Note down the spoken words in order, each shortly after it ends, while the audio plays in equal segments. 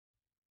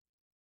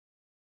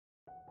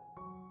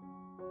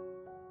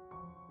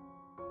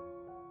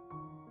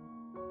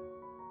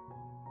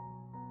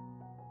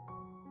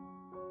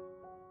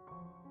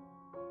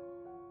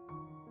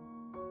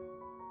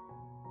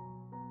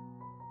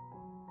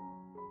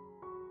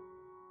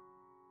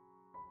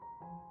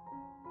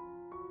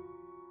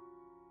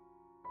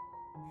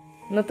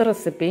ഇന്നത്തെ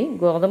റെസിപ്പി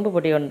ഗോതമ്പ്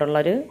പൊടി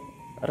കൊണ്ടുള്ളൊരു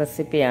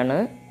റെസിപ്പിയാണ്.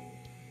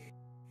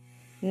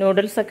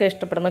 നൂഡിൽസൊക്കെ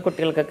ഇഷ്ടപ്പെടുന്ന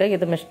കുട്ടികൾക്കൊക്കെ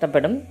ഇതും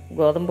ഇഷ്ടപ്പെടും.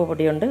 ഗോതമ്പ്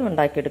പൊടി കൊണ്ട്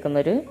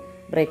ഉണ്ടാക്കിയെടുക്കുന്നൊരു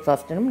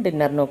ബ്രേക്ക്ഫാസ്റ്റിനും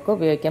ഡിന്നറിനും ഒക്കെ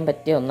ഉപയോഗിക്കാൻ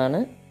പറ്റിയ ഒന്നാണ്.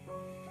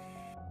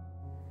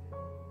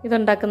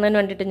 ഇതുണ്ടാക്കുന്നതിന്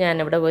വേണ്ടിയിട്ട്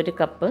ഞാനിവിടെ 1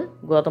 കപ്പ്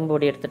ഗോതമ്പ്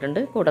പൊടി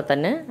എടുത്തിട്ടുണ്ട്. കൂടെ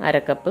തന്നെ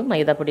 1/2 കപ്പ്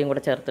മൈദാപ്പൊടിയും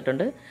കൂടെ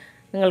ചേർത്തിട്ടുണ്ട്.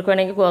 നിങ്ങൾക്ക്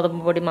വേണമെങ്കിൽ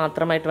ഗോതമ്പ് പൊടി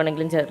മാത്രമായിട്ട്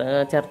വേണമെങ്കിലും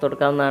ചേർത്ത്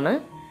കൊടുക്കാവുന്നതാണ്.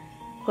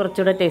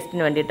 കുറച്ചുകൂടെ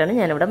ടേസ്റ്റിന് വേണ്ടിയിട്ടാണ്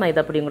ഞാനിവിടെ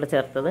മൈദാപ്പൊടിയും കൂടെ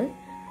ചേർത്തത്.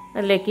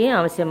 അതിലേക്ക്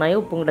ആവശ്യമായ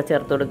ഉപ്പും കൂടെ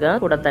ചേർത്ത് കൊടുക്കുക.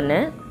 കൂടെ തന്നെ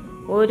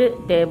 1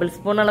 ടേബിൾ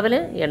സ്പൂൺ അളവിൽ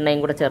എണ്ണയും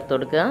കൂടെ ചേർത്ത്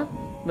കൊടുക്കുക.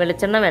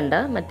 വെളിച്ചെണ്ണ വേണ്ട,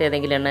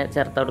 മറ്റേതെങ്കിലും എണ്ണ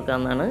ചേർത്ത്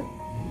കൊടുക്കാവുന്നതാണ്.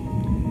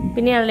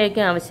 പിന്നെ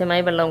അതിലേക്ക്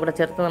ആവശ്യമായ വെള്ളവും കൂടെ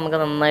ചേർത്ത് നമുക്ക്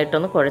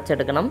നന്നായിട്ടൊന്ന്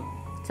കുഴച്ചെടുക്കണം.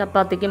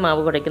 ചപ്പാത്തിക്ക്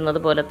മാവ്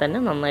കുഴയ്ക്കുന്നത് പോലെ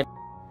തന്നെ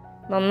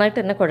നന്നായിട്ട്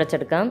തന്നെ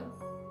കുഴച്ചെടുക്കാം.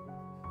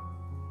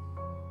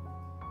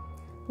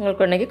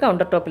 നിങ്ങൾക്ക് വേണമെങ്കിൽ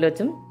കൗണ്ടർ ടോപ്പിൽ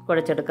വെച്ചും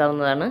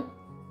കുഴച്ചെടുക്കാവുന്നതാണ്.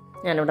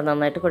 ഞാനിവിടെ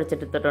നന്നായിട്ട്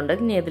കുഴച്ചെടുത്തിട്ടുണ്ട്.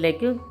 ഇനി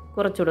ഇതിലേക്ക്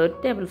കുറച്ചുകൂടെ 1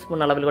 ടേബിൾ സ്പൂൺ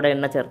അളവിൽ കൂടെ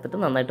എണ്ണ ചേർത്തിട്ട്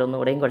നന്നായിട്ട്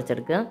ഒന്നുകൂടെയും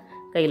കുഴച്ചെടുക്കുക.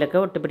 കയ്യിലൊക്കെ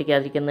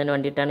ഒട്ടിപ്പിടിക്കാതിരിക്കുന്നതിന്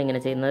വേണ്ടിയിട്ടാണ് ഇങ്ങനെ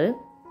ചെയ്യുന്നത്.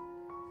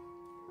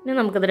 ഇനി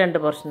നമുക്കിത്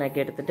 2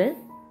 പോർഷനാക്കി എടുത്തിട്ട്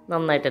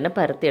നന്നായിട്ട് തന്നെ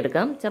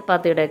പരത്തിയെടുക്കാം.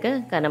 ചപ്പാത്തിയുടെയൊക്കെ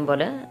കനം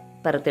പോലെ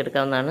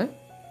പരത്തിയെടുക്കാവുന്നതാണ്.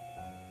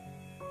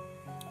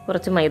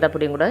 കുറച്ച്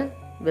മൈദാപ്പൊടിയും കൂടെ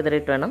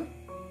വിതറിയിട്ട് വേണം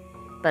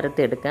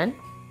പരത്തിയെടുക്കാൻ.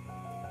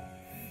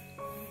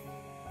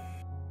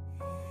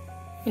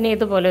 ഇനി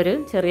ഇതുപോലെ ഒരു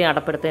ചെറിയ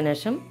അടപ്പെടുത്തതിന്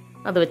ശേഷം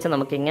അത് വെച്ച്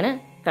നമുക്കിങ്ങനെ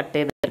കട്ട്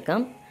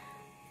ചെയ്തെടുക്കാം.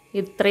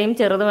 ഇത്രയും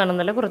ചെറുത്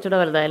വേണമെന്നില്ല, കുറച്ചുകൂടെ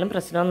വലുതായാലും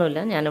പ്രശ്നമൊന്നുമില്ല.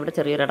 ഞാനിവിടെ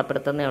ചെറിയൊരു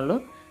അടപ്പെടുത്തുന്നേ ഉള്ളൂ.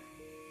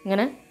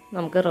 ഇങ്ങനെ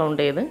നമുക്ക്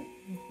റൗണ്ട് ചെയ്ത്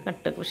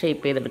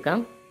ഷേപ്പ് ചെയ്തെടുക്കാം.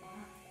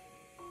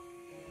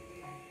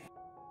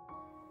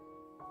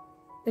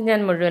 ഇത് ഞാൻ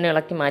മുഴുവൻ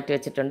ഇളക്കി മാറ്റി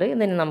വെച്ചിട്ടുണ്ട്.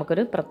 ഇതിന്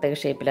നമുക്കൊരു പ്രത്യേക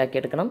ഷേപ്പിലാക്കി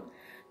എടുക്കണം.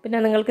 പിന്നെ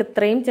നിങ്ങൾക്ക്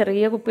ഇത്രയും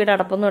ചെറിയ കുപ്പിയുടെ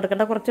അടപ്പൊന്നും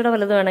എടുക്കേണ്ട, കുറച്ചുകൂടെ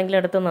വലുത് വേണമെങ്കിൽ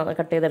എടുത്ത്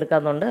കട്ട്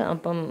ചെയ്തെടുക്കാവുന്നുണ്ട്.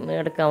 അപ്പം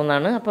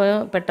എടുക്കാവുന്നതാണ്. അപ്പോൾ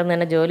പെട്ടെന്ന്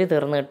തന്നെ ജോലി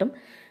തീർന്നു കിട്ടും.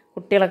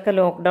 കുട്ടികളൊക്കെ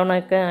ലോക്ക്ഡൗൺ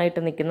ഒക്കെ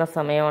ആയിട്ട് നിൽക്കുന്ന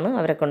സമയമാണ്.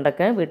 അവരെ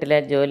കൊണ്ടൊക്കെ വീട്ടിലെ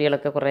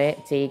ജോലികളൊക്കെ കുറേ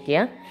ചെയ്യിക്കുക.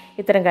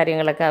 ഇത്തരം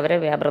കാര്യങ്ങളൊക്കെ അവരെ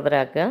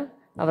വ്യാപൃതരാക്കുക.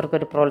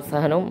 അവർക്കൊരു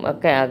പ്രോത്സാഹനവും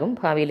ഒക്കെ ആകും.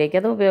 ഭാവിയിലേക്ക്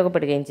അത്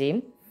ഉപയോഗപ്പെടുകയും ചെയ്യും.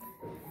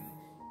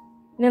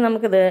 ഇനി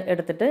നമുക്കിത്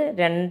എടുത്തിട്ട്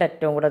 2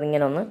 അറ്റവും കൂടെ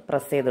ഇങ്ങനെ ഒന്ന്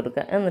പ്രസ് ചെയ്ത്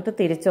കൊടുക്കുക. എന്നിട്ട്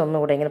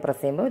തിരിച്ചൊന്നുകൂടെ ഇങ്ങനെ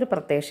പ്രസ് ചെയ്യുമ്പോൾ ഒരു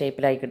പ്രത്യേക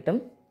ഷേപ്പിലായി കിട്ടും.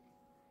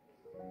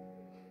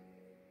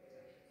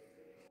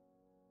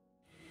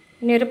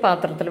 ഇനി ഒരു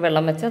പാത്രത്തിൽ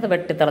വെള്ളം വെച്ച് അത്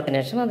വെട്ടിത്തിളത്തിന്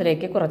ശേഷം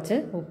അതിലേക്ക് കുറച്ച്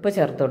ഉപ്പ്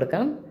ചേർത്ത്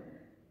കൊടുക്കാം.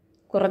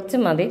 കുറച്ച്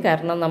മതി,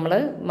 കാരണം നമ്മൾ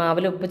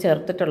മാവിൽ ഉപ്പ്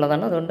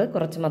ചേർത്തിട്ടുള്ളതാണ്. അതുകൊണ്ട്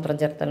കുറച്ച് മാത്രം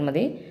ചേർത്താൽ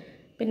മതി.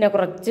 പിന്നെ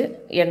കുറച്ച്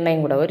എണ്ണയും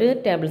കൂടെ 1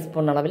 ടേബിൾ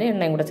സ്പൂൺ അളവിൽ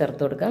എണ്ണയും കൂടെ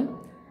ചേർത്ത് കൊടുക്കാം.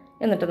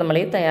 എന്നിട്ട് നമ്മൾ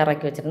ഈ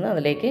തയ്യാറാക്കി വെച്ചിരുന്ന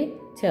അതിലേക്ക്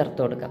ചേർത്ത്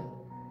കൊടുക്കാം.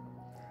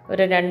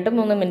 ഒരു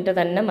 2-3 മിനിറ്റ്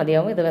തന്നെ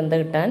മതിയാവും ഇത് വെന്ത്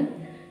കിട്ടാൻ.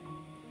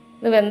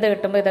 ഇത് വെന്ത്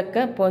കിട്ടുമ്പോൾ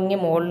ഇതൊക്കെ പൊങ്ങി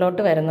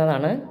മുകളിലോട്ട്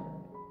വരുന്നതാണ്.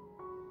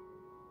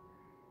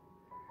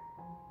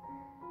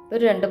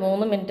 ഒരു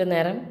 2-3 മിനിറ്റ്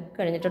നേരം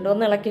കഴിഞ്ഞിട്ടുണ്ട്.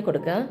 ഒന്ന് ഇളക്കി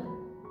കൊടുക്കുക.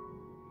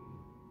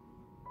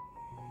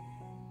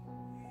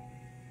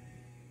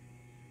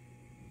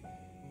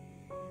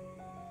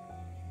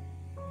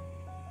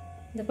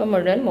 ഇതിപ്പോൾ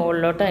മുഴുവൻ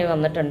മുകളിലോട്ടായി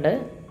വന്നിട്ടുണ്ട്.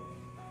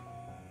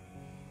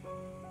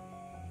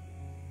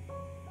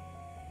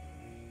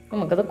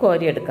 നമുക്കത്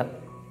കോരിയെടുക്കാം.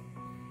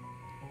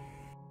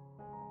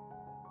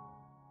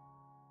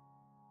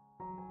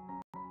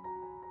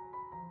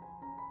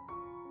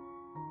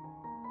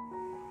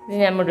 ഇത്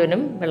ഞാൻ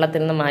മുഴുവനും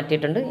വെള്ളത്തിൽ നിന്ന്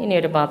മാറ്റിയിട്ടുണ്ട്. ഇനി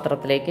ഒരു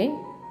പാത്രത്തിലേക്ക്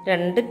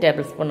 2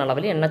 ടേബിൾ സ്പൂൺ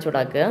അളവിൽ എണ്ണ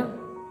ചൂടാക്കുക.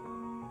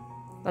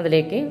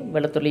 അതിലേക്ക്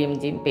വെളുത്തുള്ളി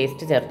ഇഞ്ചിയും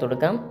പേസ്റ്റ് ചേർത്ത്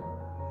കൊടുക്കാം.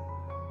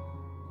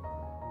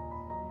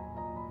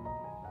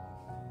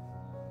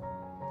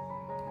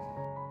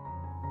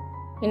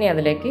 ഇനി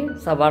അതിലേക്ക്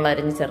സവാള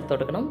അരിഞ്ഞ് ചേർത്ത്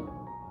കൊടുക്കണം.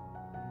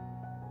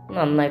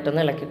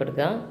 നന്നായിട്ടൊന്ന് ഇളക്കി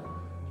കൊടുക്കുക.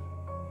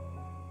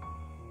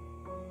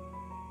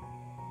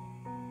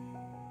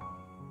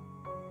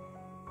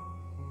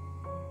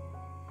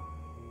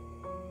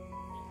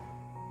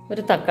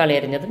 ഒരു തക്കാളി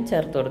അരിഞ്ഞതും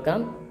ചേർത്ത്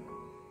കൊടുക്കാം.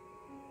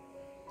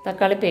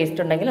 തക്കാളി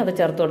പേസ്റ്റ് ഉണ്ടെങ്കിൽ അത്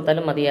ചേർത്ത്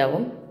കൊടുത്താലും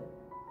മതിയാവും.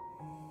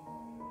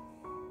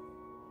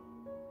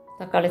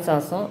 തക്കാളി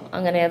സോസോ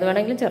അങ്ങനെ ഏത്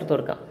വേണമെങ്കിലും ചേർത്ത്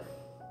കൊടുക്കാം.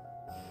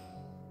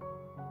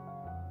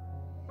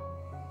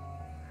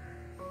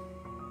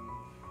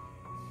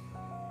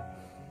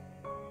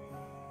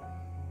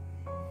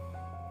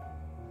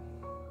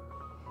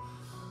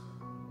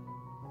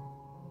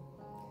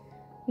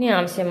 ഇനി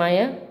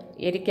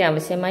എരിക്ക്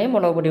ആവശ്യമായ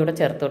മുളക് പൊടി കൂടെ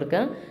ചേർത്ത് കൊടുക്കുക.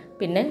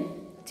 പിന്നെ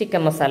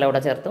ചിക്കൻ മസാല കൂടെ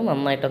ചേർത്ത്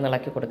നന്നായിട്ടൊന്ന്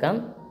ഇളക്കി കൊടുക്കാം.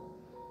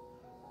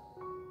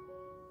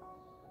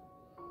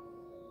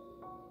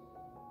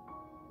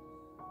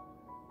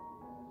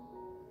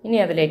 ഇനി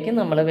അതിലേക്ക്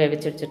നമ്മൾ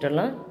വേവിച്ച്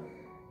വെച്ചിട്ടുള്ള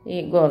ഈ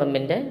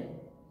ഗോതമ്പിൻ്റെ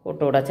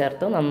കൂട്ടുകൂടെ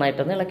ചേർത്ത്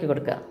നന്നായിട്ടൊന്ന് ഇളക്കി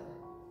കൊടുക്കുക.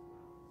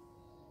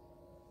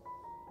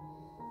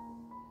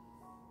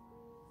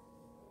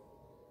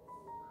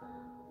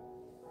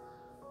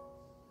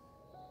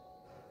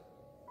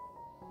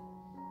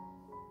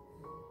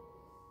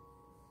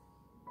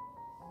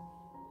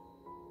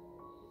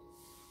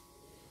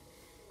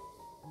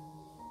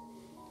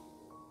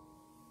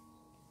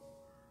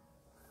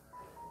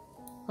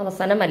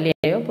 അവസാനം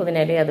മല്ലിയിലയോ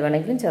പുതിനയിലയോ അത്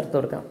വേണമെങ്കിലും ചേർത്ത്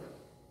കൊടുക്കാം.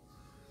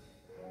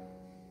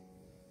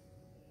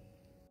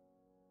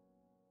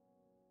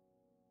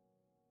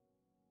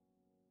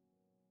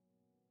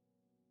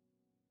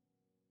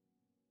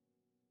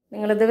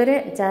 നിങ്ങളിതുവരെ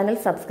ചാനൽ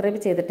സബ്സ്ക്രൈബ്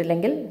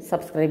ചെയ്തിട്ടില്ലെങ്കിൽ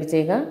സബ്സ്ക്രൈബ്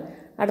ചെയ്യുക.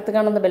 അടുത്ത്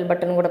കാണുന്ന ബെൽ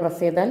ബട്ടൺ കൂടെ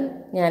പ്രസ് ചെയ്താൽ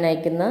ഞാൻ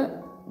അയക്കുന്ന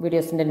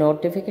വീഡിയോസിൻ്റെ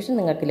നോട്ടിഫിക്കേഷൻ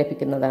നിങ്ങൾക്ക്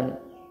ലഭിക്കുന്നതാണ്.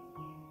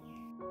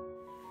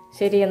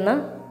 ശരിയെന്നാൽ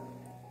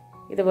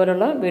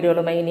ഇതുപോലുള്ള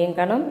വീഡിയോകളുമായി ഇനിയും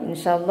കാണാം.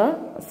 ഇൻഷാ അല്ലാഹ്.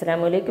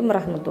 അസ്സലാമു അലൈക്കും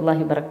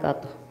വറഹ്മത്തുള്ളാഹി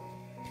വബറകാതുഹു.